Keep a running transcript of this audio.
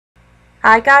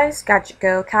Hi guys, Gadget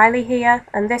Girl Kylie here,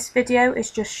 and this video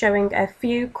is just showing a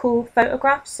few cool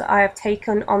photographs that I have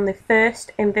taken on the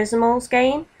first Invizimals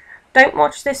game. Don't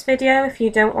watch this video if you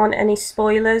don't want any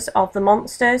spoilers of the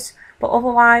monsters, but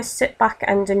otherwise sit back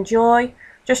and enjoy.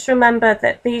 Just remember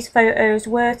that these photos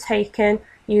were taken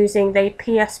using the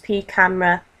PSP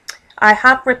camera. I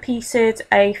have repeated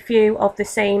a few of the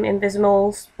same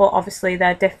Invizimals, but obviously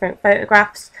they're different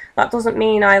photographs. That doesn't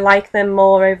mean I like them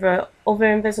more over other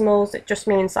Invizimals, it just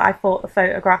means that I thought the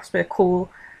photographs were cool.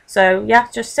 So yeah,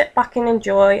 just sit back and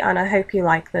enjoy, and I hope you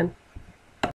like them.